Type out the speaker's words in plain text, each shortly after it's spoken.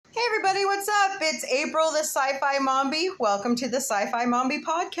everybody, what's up? It's April, the Sci Fi Mombi. Welcome to the Sci Fi Mombi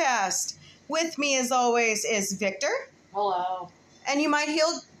podcast. With me, as always, is Victor. Hello. And you might hear...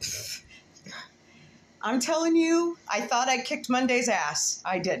 I'm telling you, I thought I kicked Monday's ass.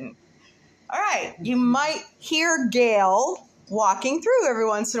 I didn't. All right, you might hear Gail walking through every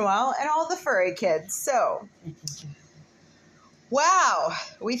once in a while, and all the furry kids. So, wow,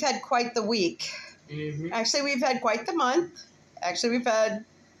 we've had quite the week. Mm-hmm. Actually, we've had quite the month. Actually, we've had...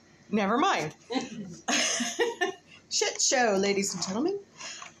 Never mind. Shit show, ladies and gentlemen.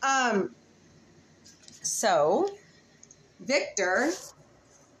 So, Victor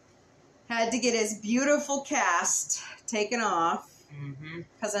had to get his beautiful cast taken off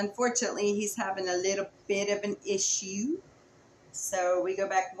because unfortunately he's having a little bit of an issue. So we go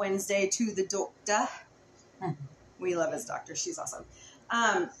back Wednesday to the doctor. We love his doctor. She's awesome.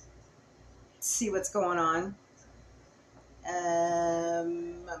 See what's going on.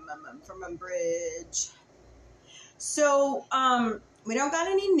 From a bridge. So, we don't got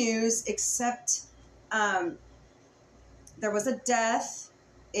any news except there was a death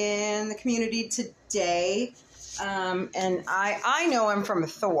in the community today. And I know him from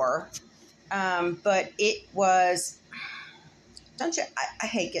Thor. But it was, don't you, I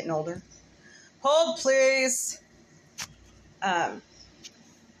hate getting older. Hold, please.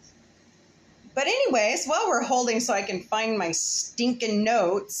 But anyways, while we're holding so I can find my stinking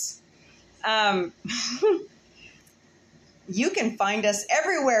notes, you can find us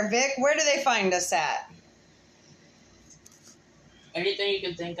everywhere, Vic. Where do they find us at? Anything you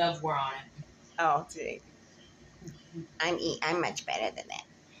can think of, we're on it. Oh, gee. I'm much better than that.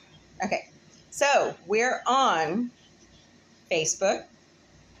 Okay, so we're on Facebook,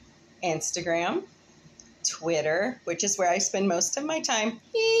 Instagram, Twitter, which is where I spend most of my time.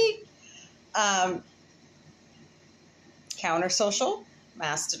 Counter Social,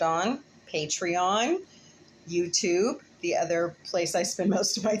 Mastodon, Patreon, YouTube, the other place I spend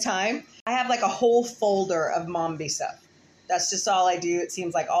most of my time. I have like a whole folder of Mombie stuff. That's just all I do. It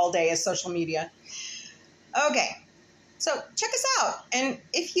seems like all day is social media. Okay, so check us out. And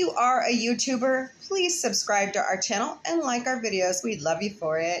if you are a YouTuber, please subscribe to our channel and like our videos. We'd love you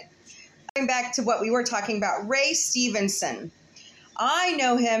for it. Going back to what we were talking about, Ray Stevenson. I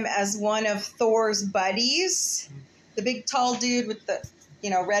know him as one of Thor's buddies, the big tall dude with the,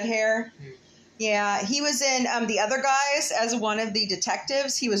 red hair. Yeah, he was in The Other Guys as one of the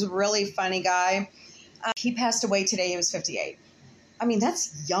detectives. He was a really funny guy. He passed away today. He was 58. I mean,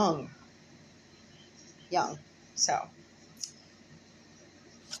 that's young. Young. So,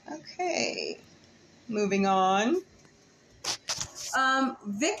 okay. Moving on. Vic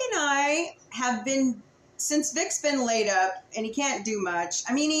and I have been... Since Vic's been laid up and he can't do much,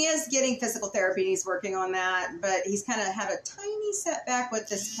 I mean, he is getting physical therapy and he's working on that, but he's kind of had a tiny setback with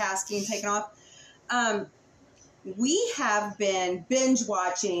this cast being taken off. We have been binge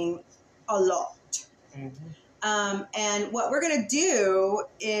watching a lot. And what we're going to do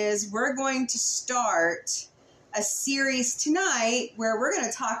is we're going to start a series tonight where we're going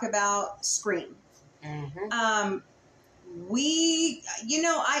to talk about Scream.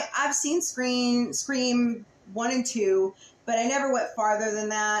 I've seen Scream 1 and 2, but I never went farther than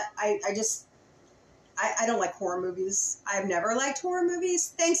that. I don't like horror movies. I've never liked horror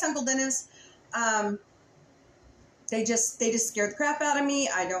movies. Thanks, Uncle Dennis. They just scared the crap out of me.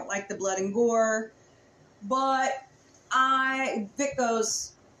 I don't like the blood and gore. But Vic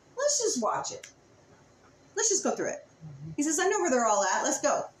goes, let's just watch it. Let's just go through it. He says, I know where they're all at. Let's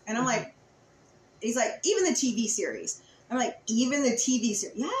go. And I'm like, he's like, even the TV series. I'm like, even the TV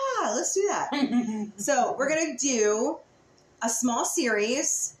series? Yeah, let's do that. So we're going to do a small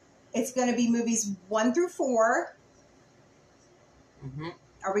series. It's going to be movies 1 through 4.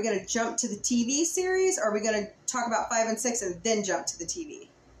 Are we going to jump to the TV series? Or are we going to talk about 5 and 6 and then jump to the TV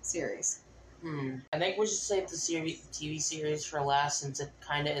series? I think we should save the TV series for last since it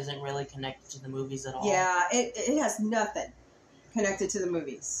kind of isn't really connected to the movies at all. Yeah, it has nothing connected to the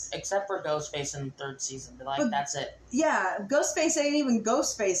movies. Except for Ghostface in the 3rd season. But that's it. Yeah, Ghostface ain't even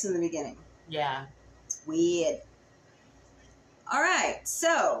Ghostface in the beginning. Yeah. It's weird. All right,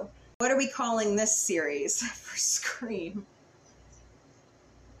 so what are we calling this series for Scream?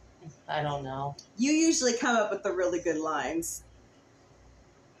 I don't know. You usually come up with the really good lines.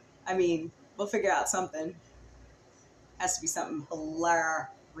 I mean, we'll figure out something. Has to be something hilarious.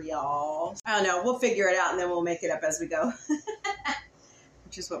 I don't know. We'll figure it out and then we'll make it up as we go.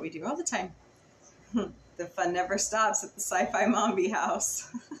 Which is what we do all the time. The fun never stops at the Sci Fi Mombi house.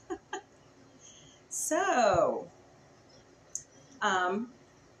 So,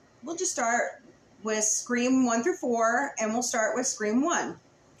 we'll just start with Scream 1 through 4, and we'll start with Scream 1.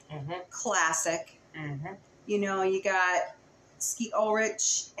 Classic. Mm-hmm. You know, you got Skeet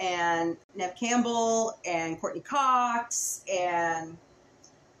Ulrich and Nev Campbell and Courtney Cox, and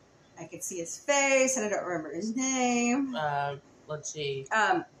I could see his face, and I don't remember his name. Let's see.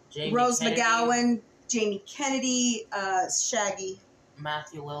 Rose Kennedy, McGowan, Jamie Kennedy, Shaggy.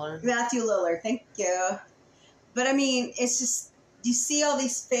 Matthew Lillard. Matthew Lillard, thank you. But I mean, it's just, you see all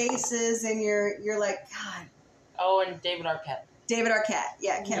these faces, and you're like, God. Oh, and David Arquette. David Arquette,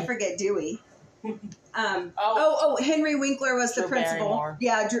 yeah, can't forget Dewey. Oh, Henry Winkler was the Drew principal. Barrymore.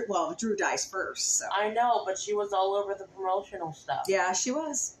 Yeah, Drew dies first. So. I know, but she was all over the promotional stuff. Yeah, she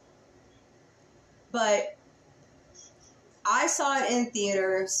was. But I saw it in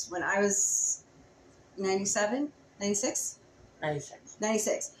theaters when I was 97, 96? 96.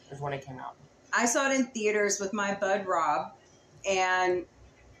 96. Is when it came out. I saw it in theaters with my bud Rob, and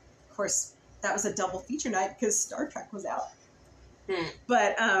of course that was a double feature night because Star Trek was out.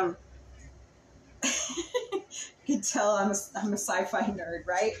 But you can tell I'm a sci-fi nerd,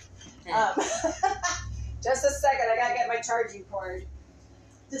 right? Just a second, I gotta get my charging cord.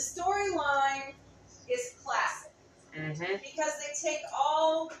 The storyline is classic because they take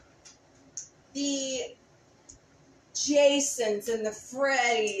all the Jasons and the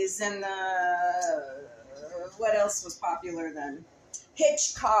Freddys and the what else was popular then?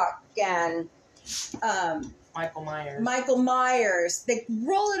 Hitchcock and Michael Myers. They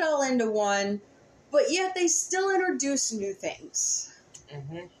roll it all into one, but yet they still introduce new things.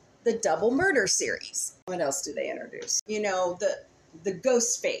 The double murder series. What else do they introduce? You know, the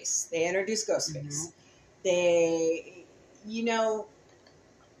ghost face. They introduce ghost face. They, you know,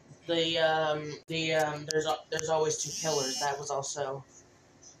 there's always two killers. That was also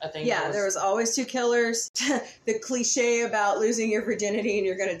a thing. Yeah, there was always two killers. The cliche about losing your virginity and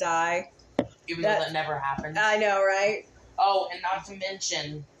you're gonna die. Even though that never happened. I know, right? Oh, and not to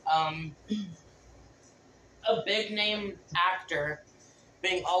mention, a big name actor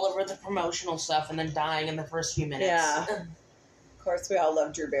being all over the promotional stuff and then dying in the first few minutes. Yeah. Of course, we all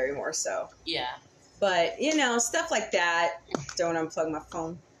love Drew Barrymore, so. Yeah. But, you know, stuff like that. Don't unplug my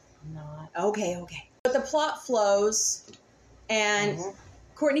phone. Not. Okay. But the plot flows, and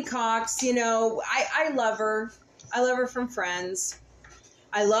Courtney Cox, you know, I love her. I love her from Friends.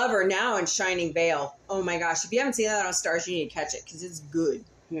 I love her now in Shining Vale. Oh my gosh. If you haven't seen that on Stars, you need to catch it because it's good.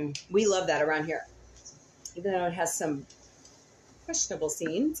 We love that around here. Even though it has some questionable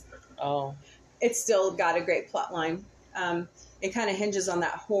scenes. Oh. It's still got a great plot line. It kind of hinges on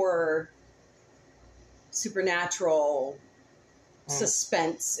that horror, supernatural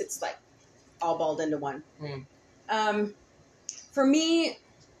suspense. It's like all balled into one. For me,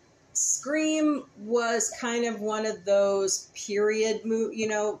 Scream was kind of one of those period you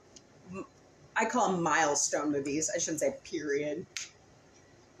know, I call them milestone movies. I shouldn't say period.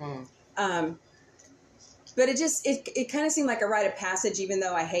 But it kind of seemed like a rite of passage, even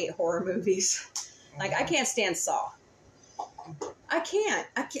though I hate horror movies. Like, I can't stand Saw. I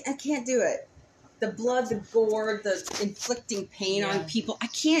can't do it. The blood, the gore, the inflicting pain on people. I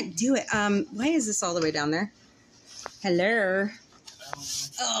can't do it. Why is this all the way down there? Hello.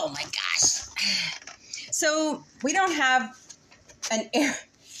 Oh my gosh. So we don't have an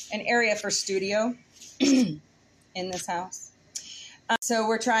area for studio in this house. So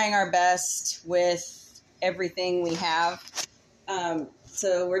we're trying our best with everything we have.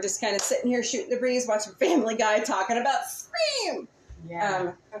 So we're just kind of sitting here shooting the breeze, watching Family Guy, talking about Scream.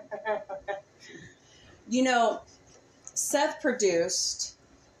 Yeah. You know, Seth produced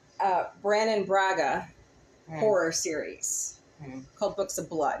Brannon Braga horror series called Books of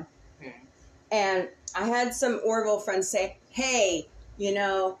Blood. And I had some Orville friends say, hey, you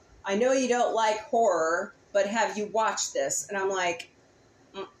know you don't like horror, but have you watched this? And I'm like,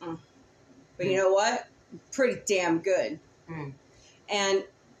 But you know what? Pretty damn good. And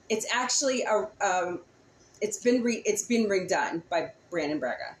it's actually it's been redone by Brannon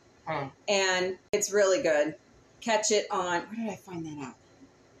Braga. And it's really good. Catch it on, where did I find that out?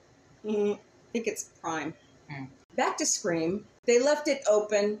 I think it's Prime. Back to Scream. They left it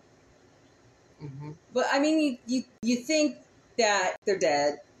open. But I mean, you think that they're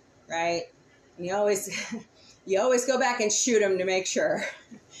dead, right? And you always go back and shoot them to make sure.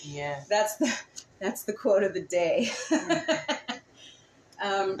 Yeah. That's the quote of the day.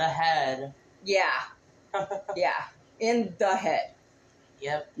 The head. Yeah. Yeah. In the head.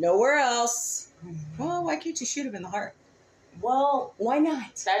 Yep. Nowhere else. Oh, why can't you shoot him in the heart? Well, why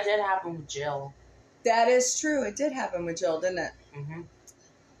not? That did happen with Jill. That is true. It did happen with Jill, didn't it?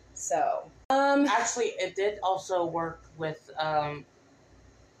 So, actually, it did also work with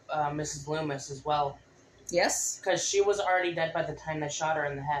Mrs. Loomis as well. Yes. Because she was already dead by the time they shot her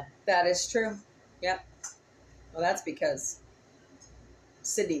in the head. That is true. Yep. Well, that's because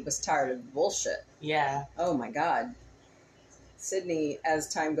Sydney was tired of the bullshit. Yeah. Oh my God. Sydney,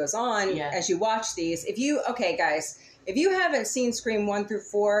 as time goes on, Yeah. as you watch these, okay, guys, if you haven't seen Scream 1 through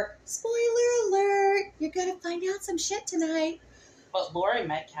 4, spoiler alert, you're going to find out some shit tonight. But Laurie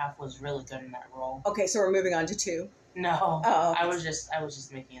Metcalf was really good in that role. Okay, so we're moving on to 2. No. Oh. I was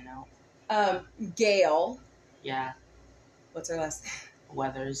just making a note. Gail. Yeah. What's her last name?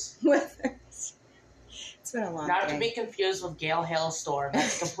 Weathers. Weathers. It's been a long Not day. to be confused with Gale Hailstorm.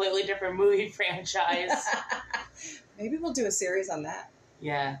 That's a completely different movie franchise. Maybe we'll do a series on that.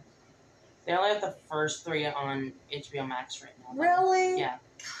 Yeah. They only have the first 3 on HBO Max right now. Really? Yeah.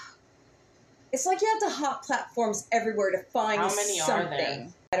 It's like you have to hop platforms everywhere to find How many something. are there?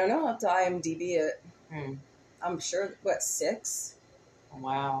 I don't know. I'll have to IMDb it. Hmm. I'm sure, 6?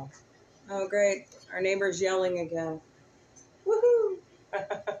 Wow. Oh, great. Our neighbor's yelling again. Woohoo!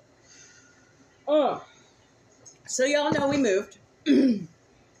 Oh. So y'all know we moved.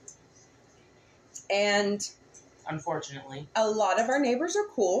 And Unfortunately. a lot of our neighbors are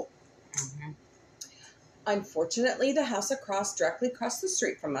cool. Mm-hmm. Unfortunately, the house directly across the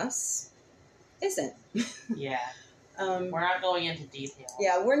street from us isn't. Yeah. We're not going into detail.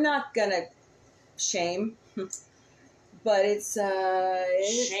 Yeah, we're not gonna shame. But it's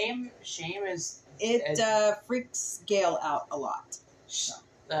Shame is it freaks Gail out a lot.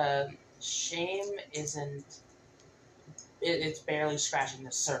 Shame isn't. It's barely scratching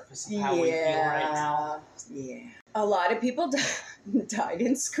the surface of how we feel right now. Yeah. A lot of people died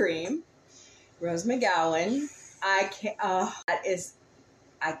in Scream. Rose McGowan. I can't. That is.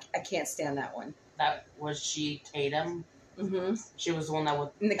 I can't stand that one. That was she Tatum. Mm-hmm. She was the one that was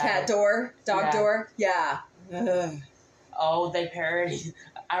In the dog door. Yeah. Ugh. Oh, they parodied.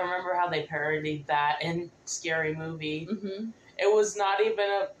 I remember how they parodied that in Scary Movie. Mm-hmm. It was not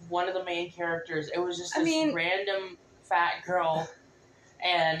even one of the main characters. It was just this random fat girl,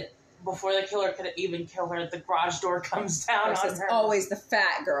 and before the killer could even kill her, the garage door comes down on her. Always the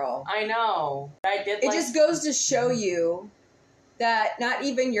fat girl. I know. It just goes to show you that not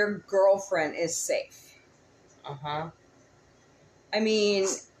even your girlfriend is safe. Uh-huh. I mean,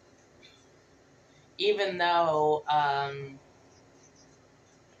 even though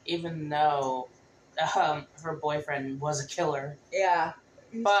her boyfriend was a killer. Yeah.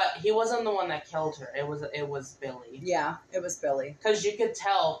 But he wasn't the one that killed her. It was Billy. Yeah, it was Billy. Because you could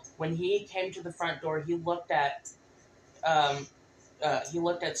tell when he came to the front door, he looked at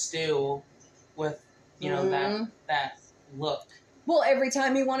Stu with that look. Well, every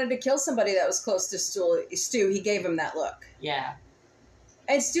time he wanted to kill somebody that was close to Stu, he gave him that look. Yeah.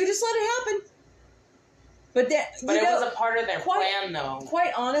 And Stu just let it happen. But it was a part of their plan, though.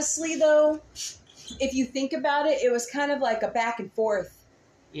 Quite honestly, though, if you think about it, it was kind of like a back and forth.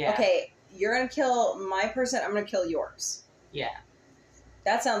 Yeah. Okay, you're going to kill my person, I'm going to kill yours. Yeah.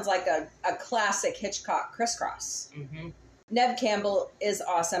 That sounds like a classic Hitchcock crisscross. Mm-hmm. Neve Campbell is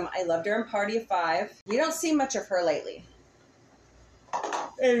awesome. I loved her in Party of Five. We don't see much of her lately.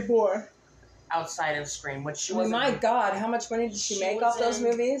 Anymore. Outside of Scream, which she wasn't... My God, how much money did she make off those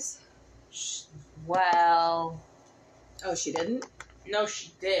movies? Well... Oh, she didn't? No,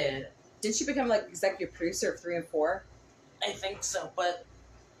 she did. Did she become, like, executive producer of 3 and 4? I think so, but...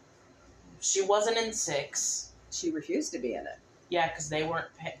 She wasn't in 6. She refused to be in it. Yeah, because they weren't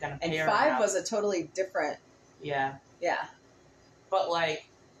going to pay her And 5 enough. was a totally different... Yeah. Yeah. But, like,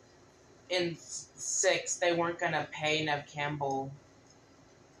 in 6, they weren't going to pay Neve Campbell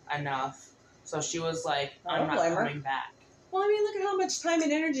enough. So she was like, I'm not coming back. Well, I mean, look at how much time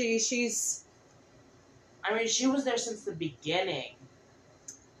and energy she's... I mean, she was there since the beginning.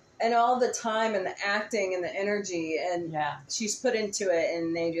 And all the time and the acting and the energy. And yeah. She's put into it,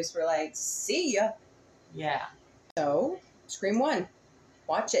 and they just were like, see ya. Yeah. So, Scream 1.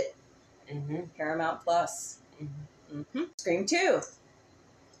 Watch it. Mm-hmm. Paramount Plus. Mm-hmm. Mm-hmm. Scream 2.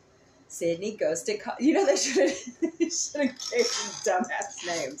 Sydney goes to college. You know, they should have gave dumbass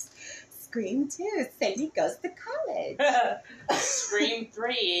names. Scream 2. Sydney goes to college. Scream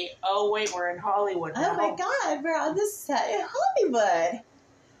 3. Oh, wait, we're in Hollywood now. Oh, my God. We're on the set in Hollywood.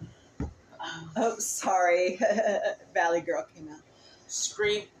 Oh, sorry. Valley Girl came out.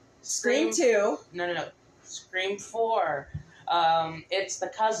 Scream 2. No. Scream 4. It's the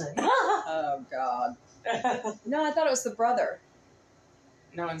cousin. Oh, God. No, I thought it was the brother.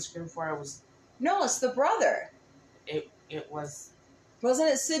 No, in Scream 4 it was... No, it's the brother. It was... Wasn't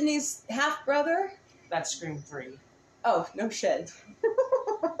it Sydney's half-brother? That's Scream 3. Oh, no shit.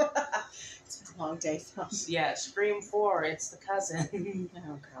 It's been a long day, Phil. Yeah, Scream 4, it's the cousin.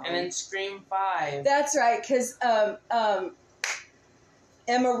 Oh, God. And then Scream 5. That's right, because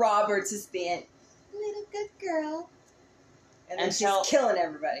Emma Roberts is being little good girl. And then she's killing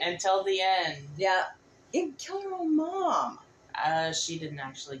everybody. Until the end. Yeah. Even kill her own mom. She didn't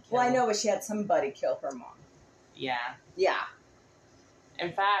actually kill. Well, I know, but she had somebody kill her mom. Yeah. Yeah.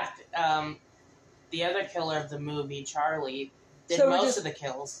 In fact, the other killer of the movie, Charlie, did most of the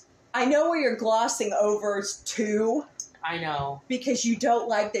kills. I know where you're glossing over too. I know. Because you don't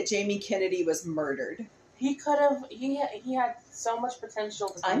like that Jamie Kennedy was murdered. He could have. He had so much potential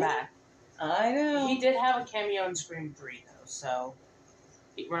to come back. I know. He did have a cameo in Scream 3, though. So,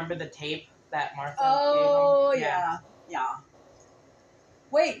 remember the tape that Martha gave him? Oh, yeah. Yeah.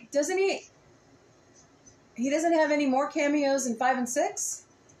 Wait, doesn't he... He doesn't have any more cameos in 5 and 6?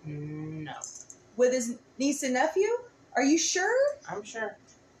 No. With his niece and nephew? Are you sure? I'm sure.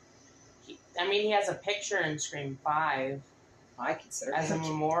 He has a picture in Scream 5. I consider as a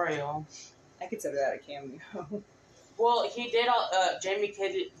memorial. I consider that a cameo. Well, he did. Jamie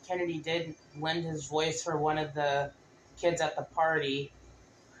Kennedy did lend his voice for one of the kids at the party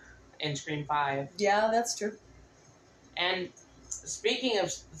in Scream 5. Yeah, that's true. And speaking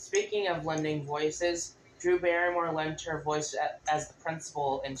of lending voices, Drew Barrymore lent her voice as the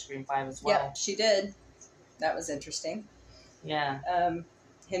principal in Scream 5 as well. Yep, she did. That was interesting. Yeah.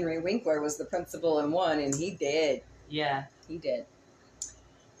 Henry Winkler was the principal in 1, and he did. Yeah. He did.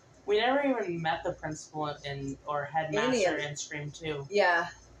 We never even met the principal or headmaster in Scream 2. Yeah.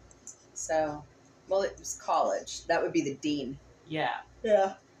 So, well, it was college. That would be the dean. Yeah.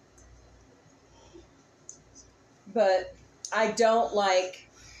 Yeah. But I don't like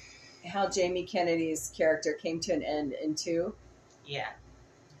how Jamie Kennedy's character came to an end in 2. Yeah.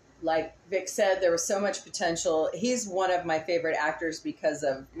 Like Vic said, there was so much potential. He's one of my favorite actors because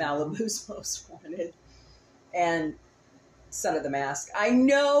of Malibu's Most Wanted and Son of the Mask. I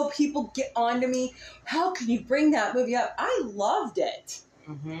know people get on to me. How can you bring that movie up? I loved it.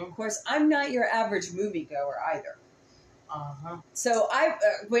 Mm-hmm. Of course, I'm not your average moviegoer either. Uh-huh. So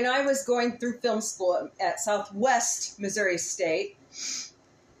when I was going through film school at Southwest Missouri State,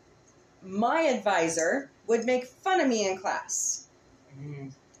 my advisor would make fun of me in class. Mm-hmm.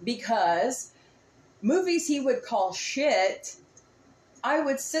 Because movies he would call shit, I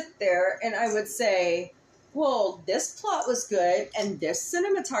would sit there and I would say, well, this plot was good, and this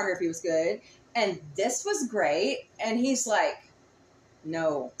cinematography was good, and this was great. And he's like,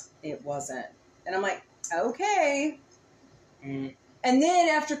 no, it wasn't. And I'm like, okay. Mm. And then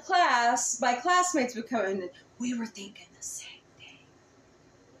after class, my classmates would come in and we were thinking the same thing.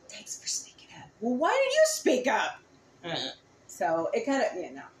 Thanks for speaking up. Well, why did you speak up? So it kind of,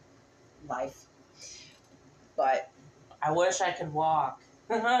 life. But I wish I could walk.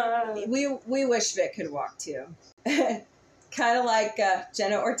 we wish Vic could walk too. Kind of like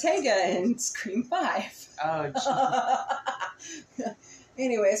Jenna Ortega in Scream 5. Oh,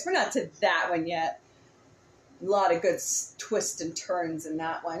 anyways, we're not to that one yet. A lot of good twists and turns in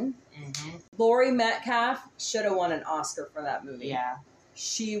that one. Mm-hmm. Laurie Metcalf should have won an Oscar for that movie. Yeah.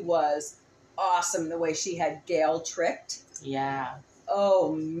 She was awesome the way she had Gail tricked. Yeah.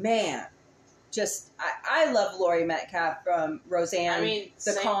 Oh, man. I love Laurie Metcalf from Roseanne,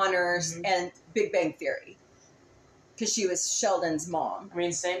 The Connors, mm-hmm. and Big Bang Theory. Because she was Sheldon's mom.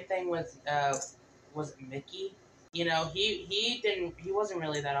 Same thing with, was it Mickey? He wasn't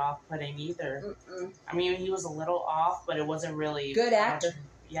really that off-putting either. Mm-mm. He was a little off, but it wasn't really... Good actor.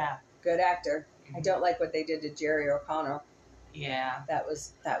 Yeah. Good actor. Mm-hmm. I don't like what they did to Jerry O'Connell. Yeah. That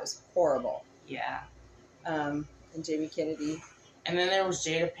was horrible. Yeah. And Jamie Kennedy. And then there was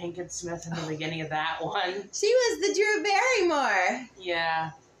Jada Pinkett Smith in the beginning of that one. She was the Drew Barrymore.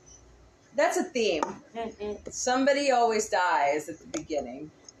 Yeah. That's a theme. Somebody always dies at the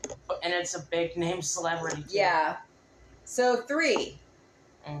beginning. And it's a big name celebrity, too. Yeah. So 3.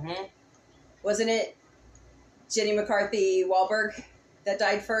 Mm-hmm. Wasn't it Jenny McCarthy Wahlberg that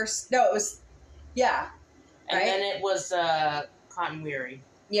died first? No, it was... Yeah. And then it was Cotton Weary.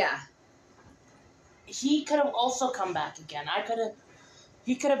 Yeah. He could have also come back again.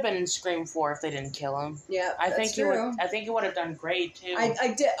 He could have been in Scream 4 if they didn't kill him. Yeah, I think he would have done great too.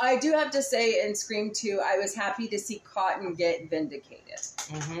 I do have to say in Scream 2, I was happy to see Cotton get vindicated.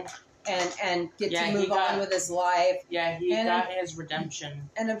 Mm-hmm. And get to move on with his life. Yeah, he got his redemption.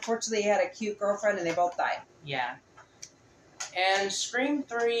 And unfortunately, he had a cute girlfriend, and they both died. Yeah. And Scream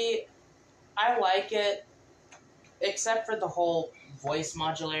 3, I like it, except for the whole voice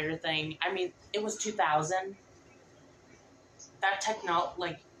modulator thing. It was 2000. That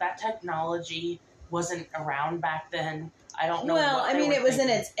technology wasn't around back then. I don't know. Well, I mean, it was in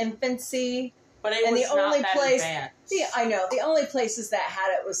its infancy. But it was not that advanced. I know. The only places that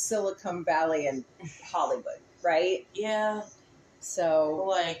had it was Silicon Valley and Hollywood, right? Yeah. So,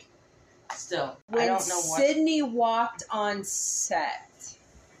 like, still, when I don't know what... Sydney walked on set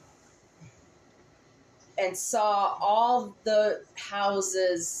and saw all the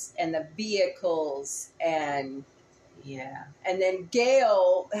houses and the vehicles and... Yeah. And then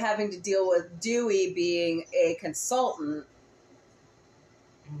Gail having to deal with Dewey being a consultant.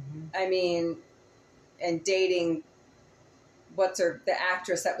 Mm-hmm. I mean... And dating, the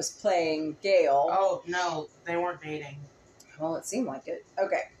actress that was playing Gail. Oh, no, they weren't dating. Well, it seemed like it.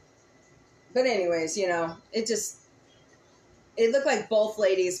 Okay. But anyways, it looked like both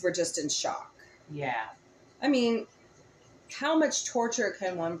ladies were just in shock. Yeah. I mean, how much torture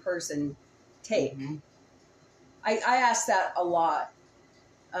can one person take? Mm-hmm. I asked that a lot.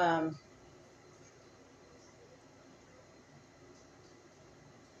 Mm-hmm.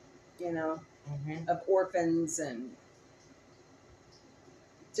 Of orphans and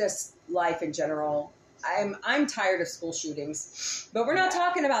just life in general. I'm tired of school shootings, but we're not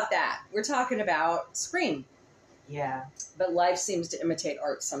talking about that. We're talking about Scream. Yeah. But life seems to imitate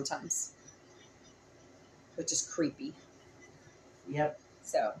art sometimes, which is creepy. Yep.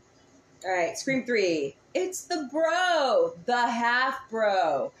 So, all right, Scream 3. It's the bro, the half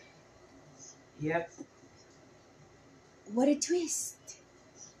bro. Yep. What a twist.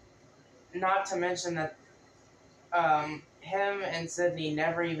 Not to mention that him and Sydney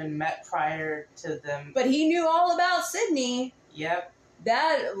never even met prior to them. But he knew all about Sydney. Yep.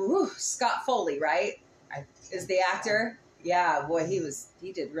 Scott Foley, right? Is the actor. So. Yeah, boy, he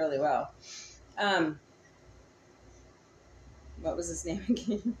did really well. What was his name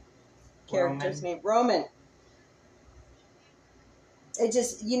again? Character's name. Roman. It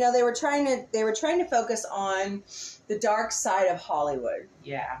just, they were trying to focus on the dark side of Hollywood.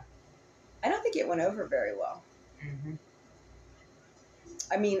 Yeah. I don't think it went over very well. Mm-hmm.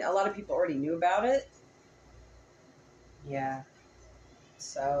 I mean, a lot of people already knew about it. Yeah.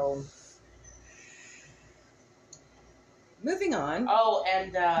 So, moving on. Oh,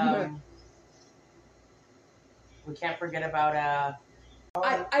 and we can't forget about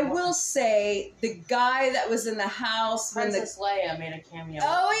I will say the guy that was in the house Princess Leia made a cameo.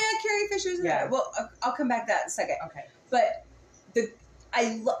 Oh yeah, Carrie Fisher's in there. Well, I'll come back to that in a second. Okay. But the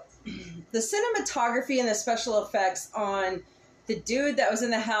cinematography and the special effects on the dude that was in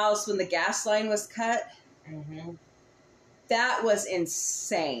the house when the gas line was cut. Mm-hmm. That was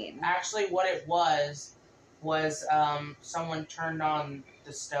insane. Actually, what it was someone turned on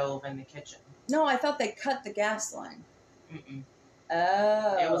the stove in the kitchen. No, I thought they cut the gas line. Mm-mm.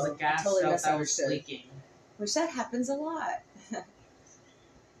 Oh. It was a gas stove that was leaking. Which that happens a lot.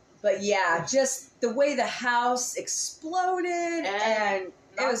 But yeah, just the way the house exploded and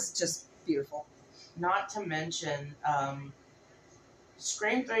it was just beautiful. Not to mention,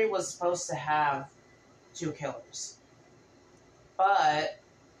 Scream 3 was supposed to have 2 killers. But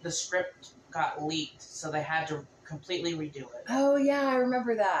the script got leaked, so they had to completely redo it. Oh yeah, I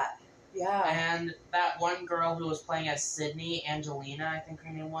remember that. Yeah. And that one girl who was playing as Sydney, Angelina, I think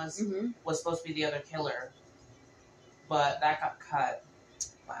her name was supposed to be the other killer. But that got cut.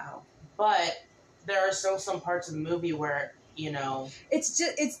 Wow. But there are still some parts of the movie where, it's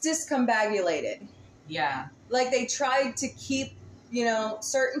discombobulated. Yeah. Like they tried to keep,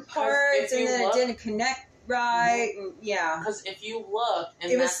 certain parts and then it didn't connect right. And, yeah. Because if you look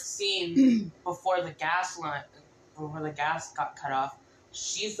in that scene before the gas got cut off,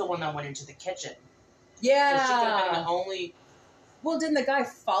 she's the one that went into the kitchen. Yeah. So she could have been the only... Well, didn't the guy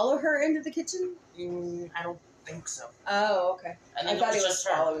follow her into the kitchen? I don't think so. Oh, okay. I thought he was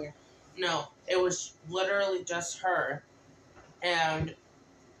following her. No, it was literally just her. And...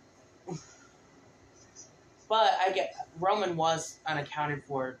 But I get... Roman was unaccounted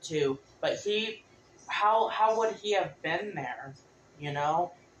for, too. But he... How would he have been there?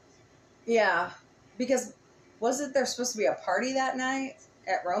 Yeah. Because... Wasn't there supposed to be a party that night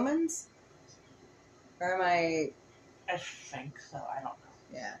at Roman's? Or am I... I think so. I don't know.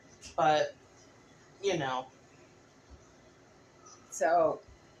 Yeah. But, So,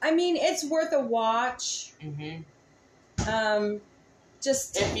 I mean, it's worth a watch. Mm-hmm.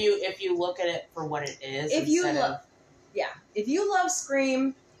 Just... If you look at it for what it is if you love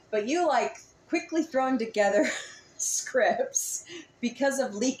Scream, but you like quickly thrown together scripts because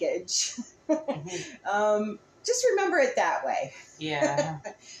of leakage, mm-hmm. Just remember it that way. Yeah.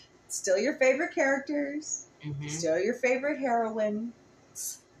 Still your favorite characters. Mm-hmm. Still your favorite heroines.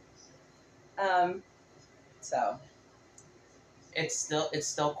 So. It's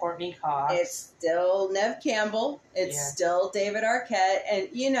still Courtney Cox. It's still Neve Campbell. It's still David Arquette. And,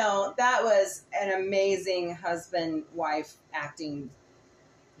 that was an amazing husband-wife acting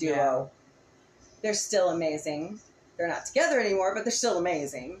duo. Yeah. They're still amazing. They're not together anymore, but they're still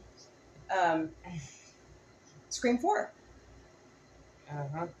amazing. Scream 4.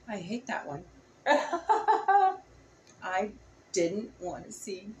 Uh-huh. I hate that one. I didn't want to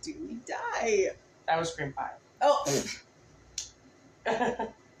see Dewey die. That was Scream 5. Oh.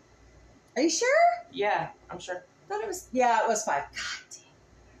 Are you sure? Yeah, I'm sure. I thought it was... Yeah, it was 5. God damn.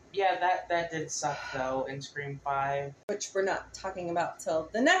 Yeah, that did suck, though, in Scream 5. Which we're not talking about till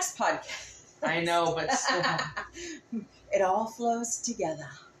the next podcast. I know, but still. It all flows together.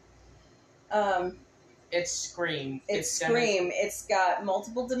 It's Scream. It's Scream. It's got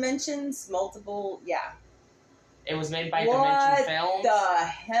multiple dimensions, yeah. It was made by Dimension Films. What the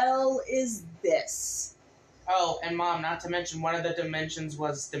hell is this? Oh, and Mom, not to mention one of the dimensions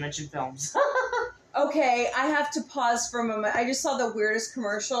was Dimension Films. Okay, I have to pause for a moment. I just saw the weirdest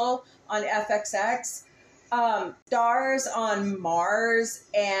commercial on FXX. Stars on Mars,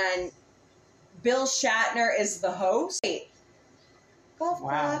 and Bill Shatner is the host. Golf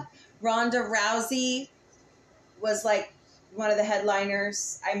clap. Ronda Rousey was like one of the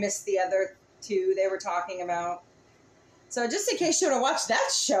headliners. I missed the other two they were talking about. So just in case you want to watch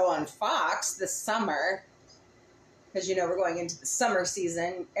that show on Fox this summer, because we're going into the summer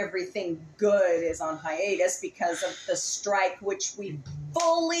season, everything good is on hiatus because of the strike, which we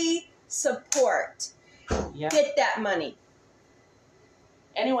fully support. Yep. Get that money.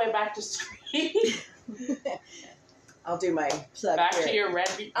 Anyway, back to Scream. I'll do my plug back here. To your red.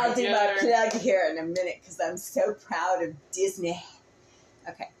 I'll do my plug here in a minute because I'm so proud of Disney.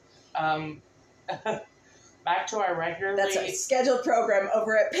 Okay. Back to our regularly... That's our scheduled program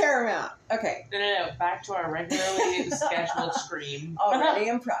over at Paramount. Okay. No. Back to our regularly scheduled Scream. Already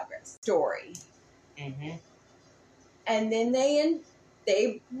in progress. Story. Mm-hmm. And then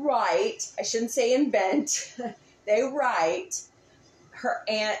they write, I shouldn't say invent, they write her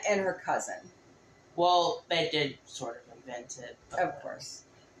aunt and her cousin. Well, they did sort of invent it. Of course.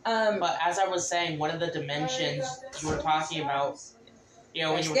 But as I was saying, one of the dimensions you were talking about,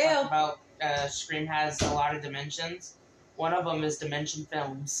 when you were talking about Scream has a lot of dimensions, one of them is Dimension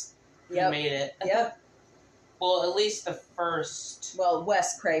Films. Who made it. Yep. Well, at least the first. Well,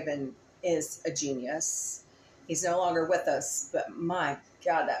 Wes Craven is a genius. He's no longer with us, but my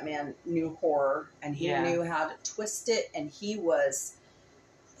God, that man knew horror, and he knew how to twist it, and he was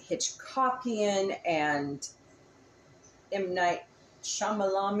Hitchcockian and M. Night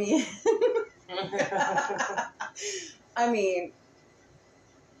Shyamalamian. I mean,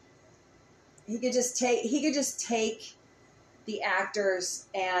 he could just take the actors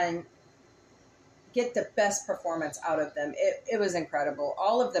and get the best performance out of them. It was incredible.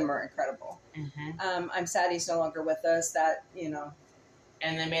 All of them are incredible. Mm-hmm. I'm sad he's no longer with us. That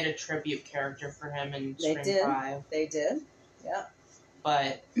And they made a tribute character for him in Scream 5. They did. Yeah.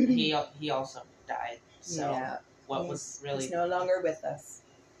 But he also died. So he's no longer with us.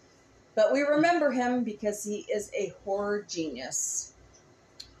 But we remember him because he is a horror genius.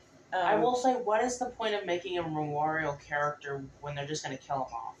 I will say, what is the point of making a memorial character when they're just going to kill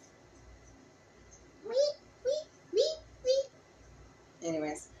him off?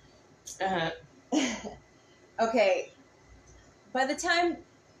 Anyways. Uh-huh. Okay. By the time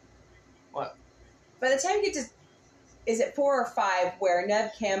you get to, is it 4 or 5 where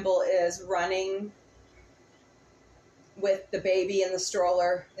Neve Campbell is running with the baby in the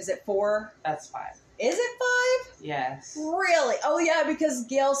stroller? Is it 4? That's 5. Is it 5? Yes. Really? Oh yeah, because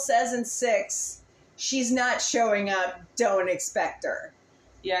Gail says in 6, she's not showing up, don't expect her.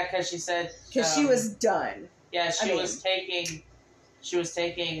 Yeah, because she said... Because she was done. Yeah, she was taking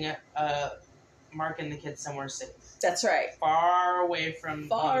Mark and the kids somewhere safe. That's right. Far away from...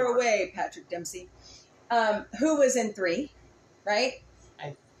 Far away, Patrick Dempsey. Who was in 3, right?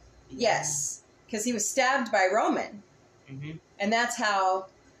 Yes, because he was stabbed by Roman. Mm-hmm. And that's how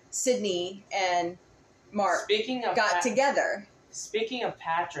Sydney and Mark got together. Speaking of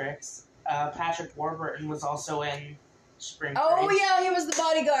Patrick's, Patrick Warburton was also in Scream 3. Oh, yeah, he was the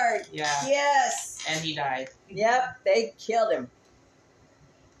bodyguard. Yeah. Yes. And he died. Yep, they killed him.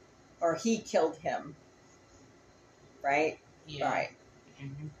 Or he killed him. Right? Yeah. Right.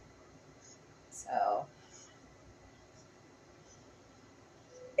 Mm-hmm. So...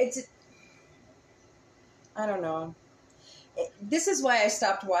 I don't know. This is why I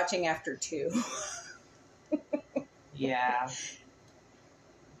stopped watching after 2. Yeah.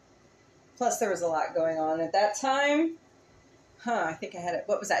 Plus, there was a lot going on at that time. I think I had it.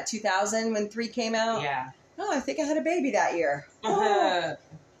 What was that, 2000 when 3 came out? Yeah. Oh, I think I had a baby that year.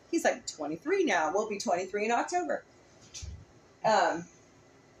 He's like 23 now. We'll be 23 in October. From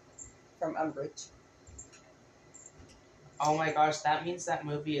Umbridge. Oh my gosh, that means that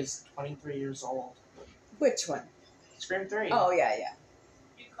movie is 23 years old. Which one? Scream 3. Oh, yeah.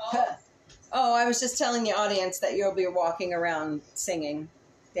 You call? Oh, I was just telling the audience that you'll be walking around singing,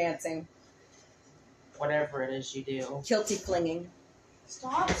 dancing. Whatever it is you do. Kilty flinging.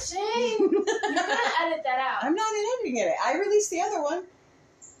 Stop saying. You're gonna edit that out. I'm not editing it. I released the other one.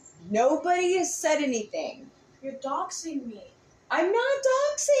 Nobody has said anything. You're doxing me. I'm not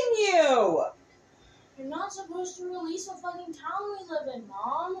doxing you. You're not supposed to release what fucking town we live in,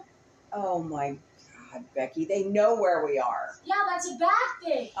 Mom. Oh my God, Becky. They know where we are. Yeah, that's a bad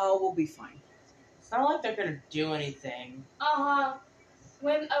thing. Oh, we'll be fine. It's not like they're gonna do anything. Uh-huh.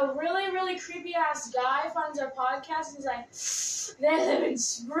 When a really, really creepy-ass guy finds our podcast and he's like, they live in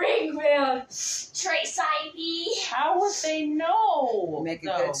Springfield. Trace ID. How would they know? Make a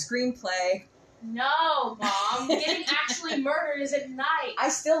good screenplay. No, Mom. Getting actually murdered is at night. I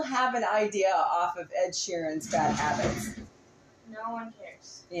still have an idea off of Ed Sheeran's Bad Habits. No one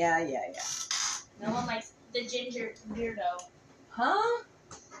cares. Yeah. No one likes the ginger weirdo. Huh?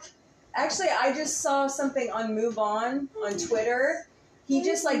 Actually, I just saw something on Move On Twitter. He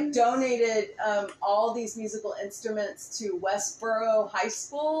just donated all these musical instruments to Westboro High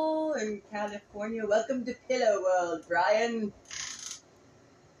School in California. Welcome to Pillow World, Brian.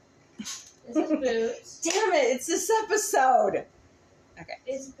 This is Boots. Damn it, it's this episode. Okay.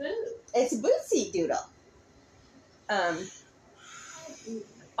 It's Boots. It's Bootsy Doodle.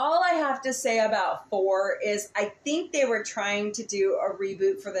 All I have to say about 4 is I think they were trying to do a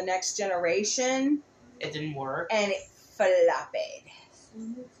reboot for the next generation. It didn't work. And it flopped.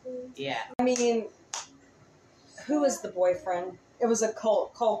 Yeah. I mean, who was the boyfriend? It was a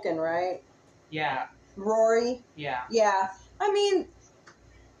Culkin, right? Yeah. Rory? Yeah. Yeah. I mean,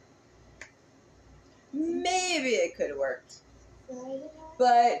 maybe it could have worked.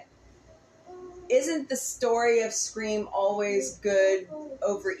 But isn't the story of Scream always good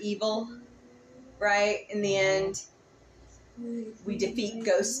over evil? Right? In the end, we defeat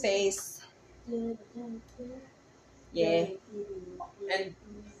Ghostface. Yeah. And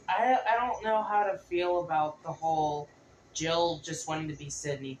I don't know how to feel about the whole Jill just wanting to be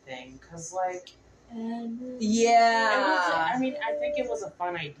Sydney thing. Because, yeah. I think it was a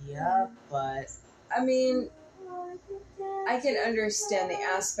fun idea, but... I mean, I can understand the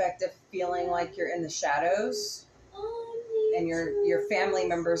aspect of feeling like you're in the shadows and your family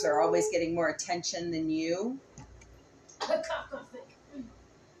members are always getting more attention than you.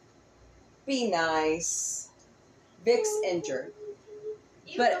 Be nice. Vic's injured.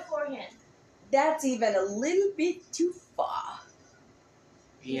 Even beforehand. That's even a little bit too far.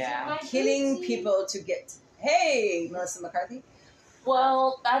 Yeah. Killing people to get... Hey, Melissa McCarthy.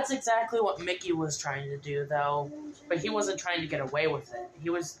 Well, that's exactly what Mickey was trying to do, though. But he wasn't trying to get away with it. He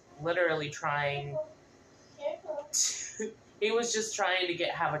was literally trying... he was just trying to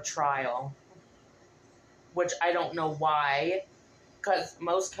have a trial. Which I don't know why. Because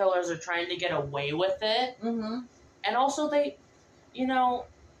most killers are trying to get away with it. Mm-hmm. And also they, not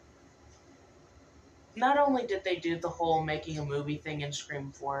only did they do the whole making a movie thing in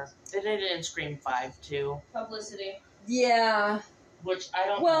Scream 4, they did it in Scream 5, too. Publicity. Yeah. Which I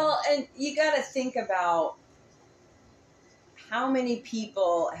don't know. Well, and you got to think about how many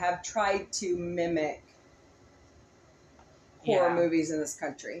people have tried to mimic horror movies in this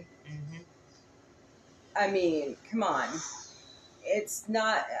country. Mm-hmm. I mean, come on. It's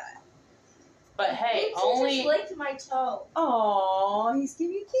not... but hey, Just only... licked my toe. Aw, he's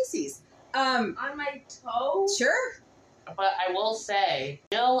giving you kisses. On my toe? Sure. But I will say,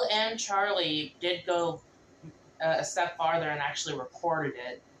 Jill and Charlie did go a step farther and actually recorded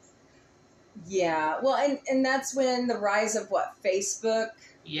it. Yeah. Well, and that's when the rise of Facebook.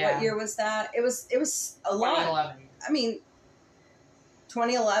 Yeah. What year was that? It was a lot. 2011. I mean,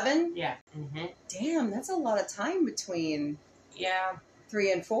 2011? Yeah. Mm-hmm. Damn, that's a lot of time between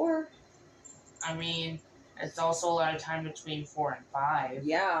 3 and 4. I mean, it's also a lot of time between 4 and 5.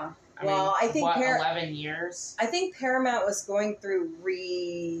 Yeah. I well, mean, I think 11 years? I think Paramount was going through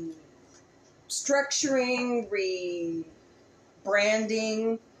restructuring,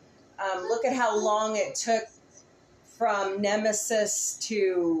 rebranding. Look at how long it took from Nemesis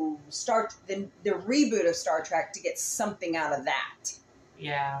to start the reboot of Star Trek to get something out of that.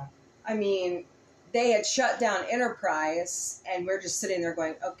 Yeah. I mean, they had shut down Enterprise, and we're just sitting there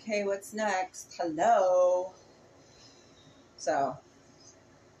going, okay, what's next? Hello. So...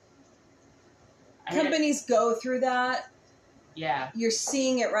 companies go through that. Yeah. You're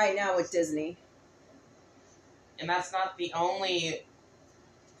seeing it right now with Disney. And that's not the only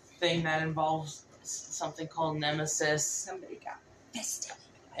thing that involves something called Nemesis. Somebody got fisted.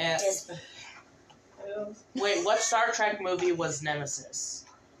 And, wait, what Star Trek movie was Nemesis?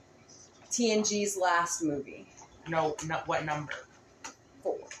 TNG's last movie. No, what number?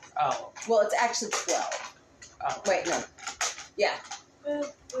 4. Oh. Well, it's actually 12. Oh. Wait, no. Yeah.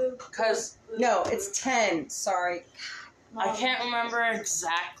 Because... No, it's 10. Sorry. I can't remember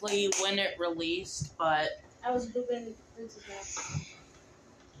exactly when it released, but... I was booping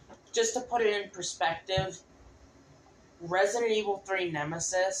just to put it in perspective, Resident Evil 3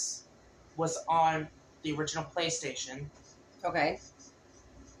 Nemesis was on the original PlayStation. Okay.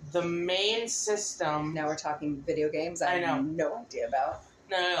 The main system... Now we're talking video games I know. have no idea about.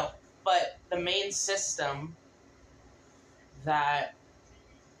 No. But the main system that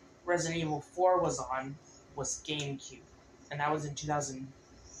Resident Evil 4 was on was GameCube. And that was in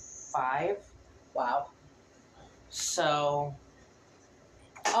 2005. Wow. So...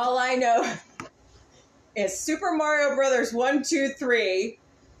 all I know is Super Mario Brothers 1, 2, 3,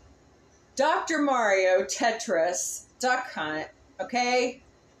 Dr. Mario, Tetris, Duck Hunt, okay?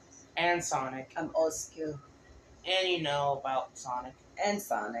 And Sonic. I'm old school. And you know about Sonic. And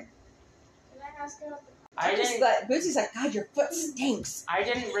Sonic. Can I ask about the... I just didn't... like, Boosie's like, God, your foot stinks. I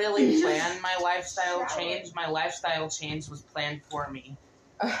didn't really plan my lifestyle change. My lifestyle change was planned for me.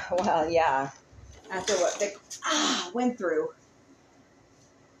 Well, yeah. After what they went through.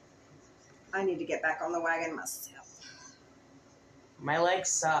 I need to get back on the wagon myself. My leg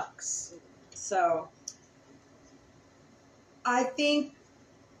sucks. So, I think,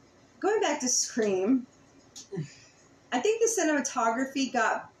 going back to Scream, I think the cinematography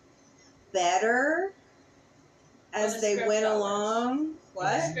got better as they went along.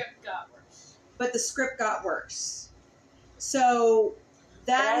 What? The script got worse. But the script got worse. So,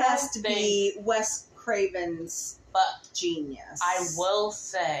 that has to be Wes Craven's genius. I will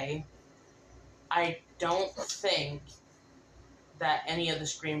say... I don't think that any of the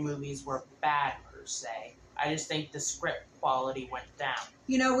Scream movies were bad, per se. I just think the script quality went down.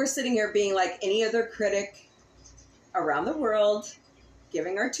 You know, we're sitting here being like any other critic around the world,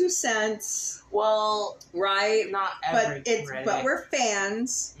 giving our 2 cents. Well, right? Not every critic. But we're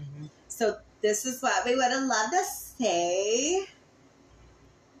fans. Mm-hmm. So this is what we would have loved to say.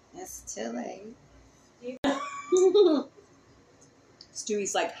 It's too late.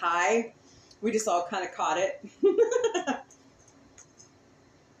 Stewie's like, hi. We just all kind of caught it.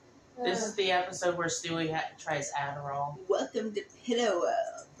 This is the episode where Stewie tries Adderall. Welcome to Pillow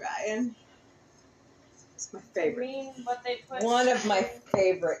World, Brian. It's my favorite. One of my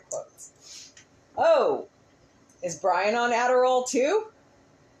favorite quotes. Oh, is Brian on Adderall too?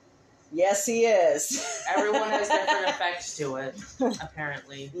 Yes, he is. Everyone has different effects to it,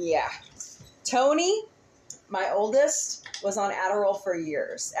 apparently. Yeah. Tony, my oldest, was on Adderall for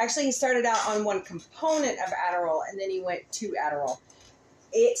years. Actually, he started out on one component of Adderall, and then he went to Adderall.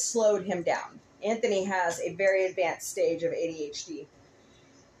 It slowed him down. Anthony has a very advanced stage of ADHD.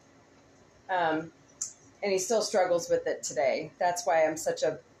 And he still struggles with it today. That's why I'm such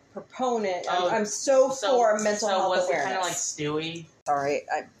a proponent. I'm so for mental health awareness. So was it kind of like Stewie? Sorry,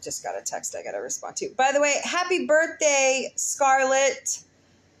 I just got a text I got to respond to. By the way, happy birthday, Scarlett.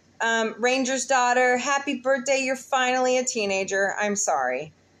 Ranger's daughter, happy birthday, you're finally a teenager. I'm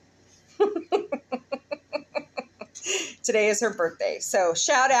sorry. Today is her birthday. So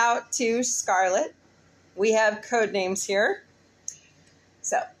shout out to Scarlett. We have code names here.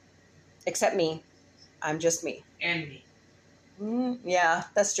 So, except me. I'm just me. And me. Yeah,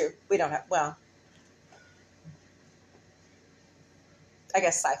 that's true. We don't have, well, I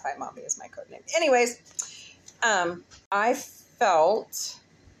guess Sci Fi Mombies is my code name. Anyways, I felt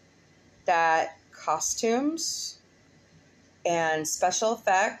that costumes and special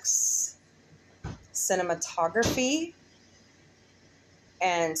effects, cinematography,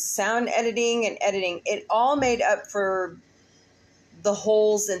 and sound editing and editing, it all made up for the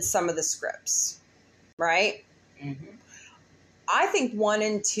holes in some of the scripts, right? Mm-hmm. I think 1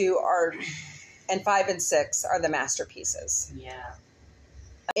 and 2 are, and 5 and 6 are the masterpieces. Yeah.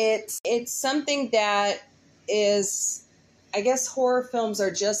 It's something that is, I guess horror films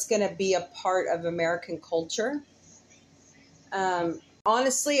are just going to be a part of American culture.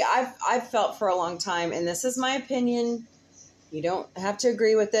 Honestly, I've felt for a long time, and this is my opinion, you don't have to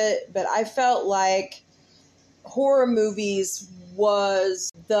agree with it, but I felt like horror movies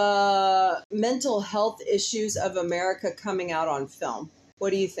was the mental health issues of America coming out on film.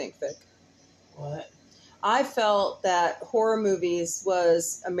 What do you think, Vic? What? I felt that horror movies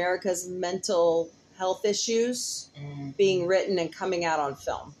was America's mental health issues being written and coming out on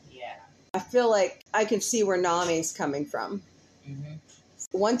film. Yeah. I feel like I can see where Nami's coming from. Mm-hmm.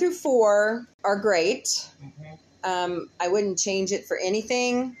 1 through 4 are great. Mm-hmm. I wouldn't change it for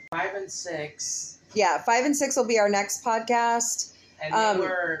anything. 5 and 6. Yeah, 5 and 6 will be our next podcast. And they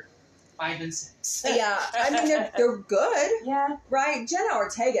were 5 and 6. Yeah, I mean, they're good. Yeah. Right? Jenna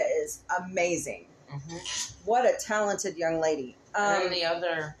Ortega is amazing. Mm-hmm. What a talented young lady. And then the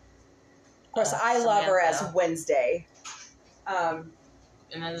other... Of course, I love her as Samantha. Wednesday.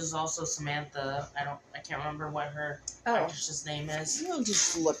 And then there's also Samantha. I can't remember what her Oh, actress's name is. we'll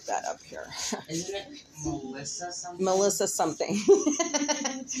just look that up here. Isn't it Melissa something? Melissa something.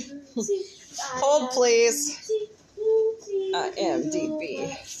 Hold, please.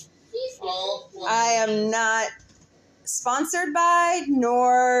 IMDb. I am not sponsored by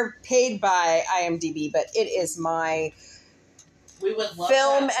nor paid by IMDb, but it is my We would love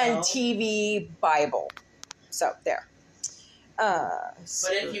film that, and though. TV Bible. So there. But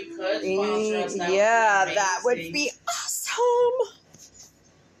if you could sponsor us, that would be awesome.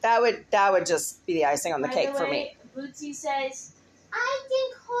 That would just be the icing on the cake for me. Bootsy says, I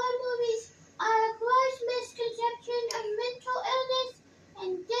think horror movies are a gross misconception of mental illness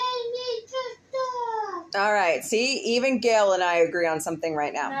and they need to stop. All right. See, even Gail and I agree on something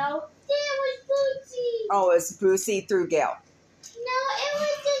right now. No, that was Bootsy. Oh, it's Bootsy through Gail. No, it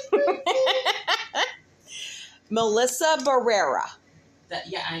was just Bootsy. Melissa Barrera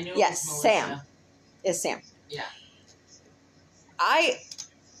Yeah, I knew. Yes, it was Sam. Melissa. is Sam. Yeah.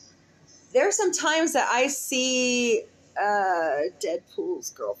 There's some times that I see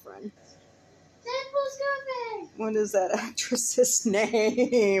Deadpool's girlfriend. Deadpool's girlfriend. What is that actress's name?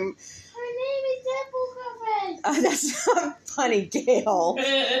 Her name is Deadpool's girlfriend. That's not funny, Gail.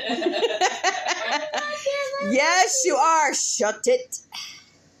 Yes, you are. Shut it.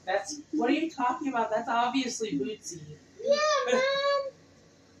 What are you talking about? That's obviously Bootsy. Yeah, Mom.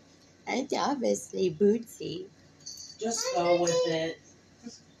 And obviously Bootsy. Just go with it.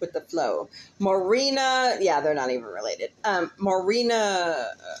 With the flow. Marina, yeah, they're not even related.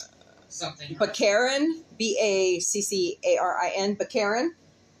 Marina Something. Baccarin, Baccarin, Baccarin.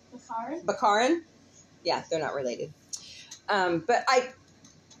 Baccarin? Baccarin. Yeah, they're not related. But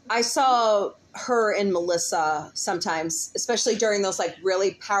I saw her and Melissa sometimes, especially during those like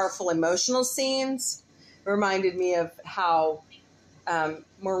really powerful emotional scenes. It reminded me of how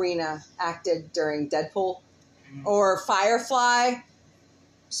Marina acted during Deadpool or Firefly,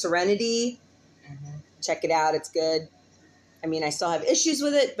 Serenity. Mm-hmm. Check it out. It's good. I mean, I still have issues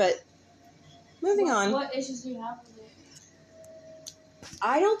with it, but moving on. What issues do you have with it?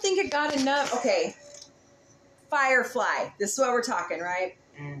 I don't think it got enough. Okay. Firefly. This is what we're talking, right?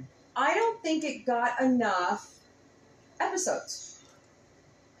 Mm. I don't think it got enough episodes.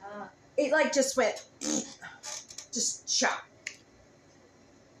 It like just went, just shot.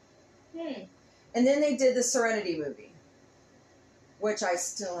 And then they did the Serenity movie, which I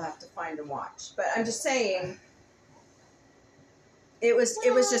still have to find and watch. But I'm just saying, it was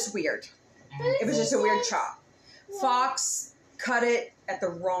just weird. It was just a weird chop. Fox cut it at the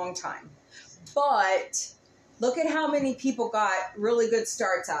wrong time. But look at how many people got really good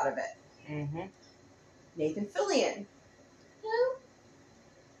starts out of it. Mm-hmm. Nathan Fillion. Who?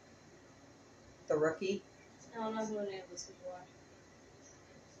 The Rookie. I don't know who any of those people are.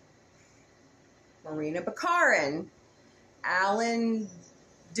 Marina Baccarin. Alan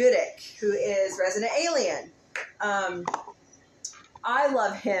Tudyk, who is Resident Alien. I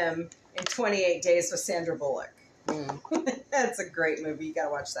love him in 28 Days with Sandra Bullock. That's a great movie. You got to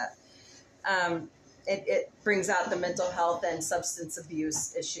watch that. It brings out the mental health and substance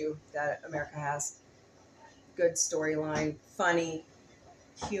abuse issue that America has. Good storyline, funny,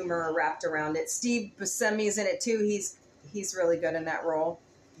 humor wrapped around it. Steve Buscemi's in it too. He's really good in that role.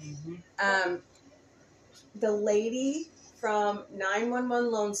 Mm-hmm. The lady from 911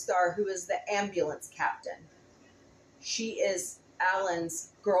 Lone Star, who is the ambulance captain, she is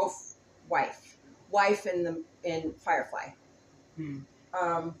Alan's wife in Firefly. You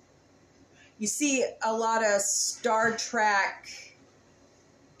see a lot of Star Trek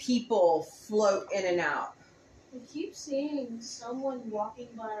people float in and out. I keep seeing someone walking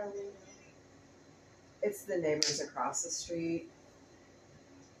by our window. It's the neighbors across the street.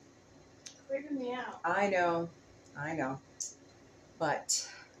 Creeping me out. I know. But,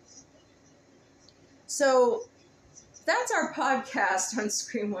 so, that's our podcast on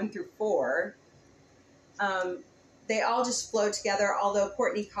Scream 1 through 4. They all just flow together, although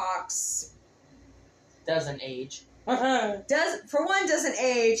Courtney Cox Doesn't age. doesn't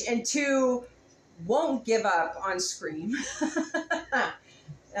age, and 2, won't give up on Scream.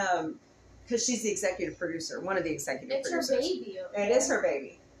 Because she's the executive producer, one of the executive producers. It's her baby. Okay? It is her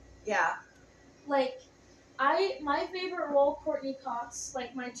baby. Yeah. Like, my favorite role, Courtney Cox,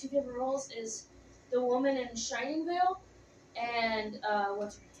 like my two favorite roles is the woman in Shining Vale and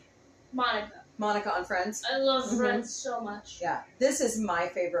what's her name? Monica. Monica on Friends. I love Friends so much. Yeah. This is my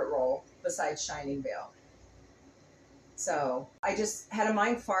favorite role besides Shining Vale. So I just had a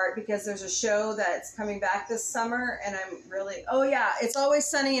mind fart because there's a show that's coming back this summer, and I'm really, oh yeah, It's Always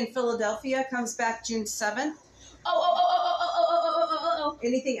Sunny in Philadelphia comes back June 7th.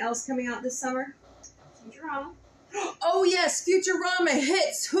 Anything else coming out this summer? Futurama. Oh yes, Futurama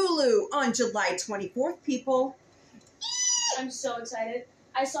hits Hulu on July 24th, people. I'm so excited.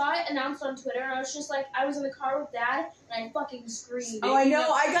 I saw it announced on Twitter, and I was just like, I was in the car with Dad, and I fucking screamed. Oh, I know.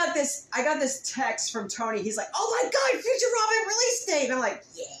 I got this text from Tony. He's like, "Oh my God, Futurama release date!" And I'm like,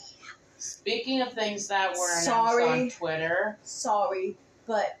 "Yeah." Speaking of things that were announced on Twitter. Sorry,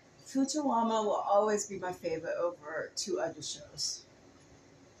 but Futurama will always be my favorite over two other shows.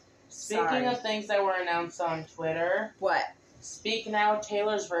 Speaking of things that were announced on Twitter. What? Speak Now,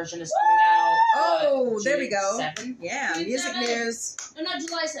 Taylor's version is coming out. Oh, there we go. 7? Yeah, June music 7th. news. No, not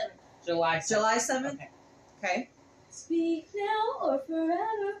July 7th. July 7th. July 7th? Okay. Speak now or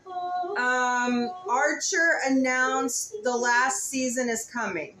forever hold. Archer announced the last season is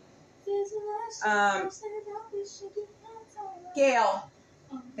coming. Gail,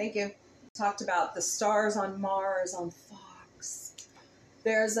 thank you. Talked about the stars on Mars on Fox.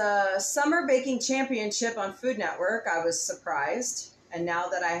 There's a summer baking championship on Food Network. I was surprised. And now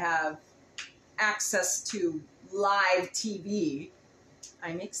that I have access to live TV,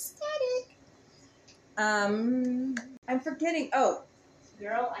 I'm ecstatic. I'm forgetting. Oh.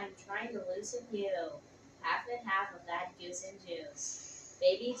 Girl, I'm trying to loosen you. Half and half of that goose and juice.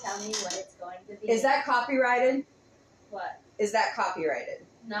 Baby, tell me what it's going to be. Is that copyrighted? What? Is that copyrighted?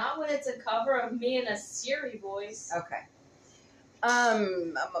 Not when it's a cover of me in a Siri voice. Okay.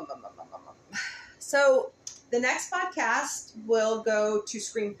 So the next podcast will go to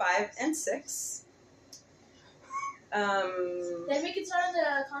Scream 5 and 6. Then we can start on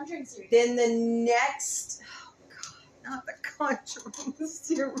the Conjuring series. Then the next, oh God, not the Conjuring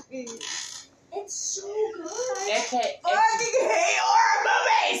series. It's so good. Okay. I fucking hate horror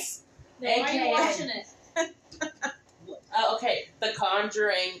movies. Then why are you AKA. watching it? Okay, The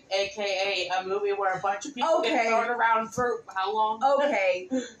Conjuring, a.k.a. a movie where a bunch of people get thrown around for how long? Okay.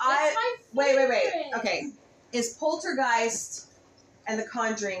 That's my Wait. favorite. Okay. Is Poltergeist and The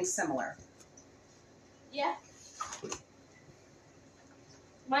Conjuring similar? Yeah.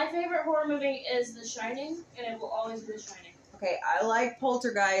 My favorite horror movie is The Shining, and it will always be The Shining. Okay, I like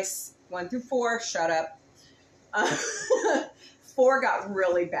Poltergeist 1 through 4. Shut up. 4 got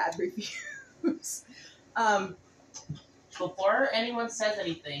really bad reviews. Before anyone says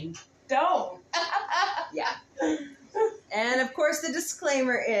anything, don't. Yeah. And of course, the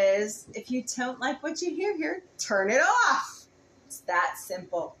disclaimer is if you don't like what you hear here, turn it off. It's that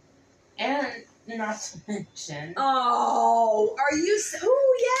simple. And not to mention. Oh, are you?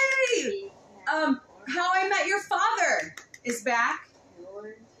 Oh, yay! How I Met Your Father is back.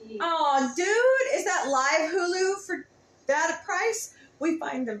 Oh, dude, is that live Hulu for that price? We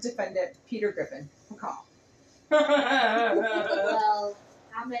find the defendant, Peter Griffin. Call. Well,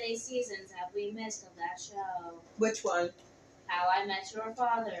 how many seasons have we missed of that show? Which one? How I Met Your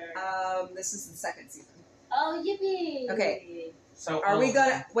Father. This is the second season. Oh, yippee! Okay. So Are we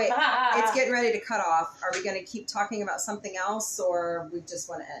gonna wait? It's getting ready to cut off. Are we gonna keep talking about something else, or we just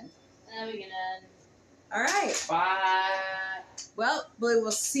want to end? And then we're gonna. All right. Bye. Well, we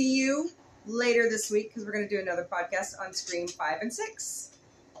will see you later this week because we're gonna do another podcast on Scream 5 and 6.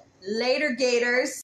 Later, Gators.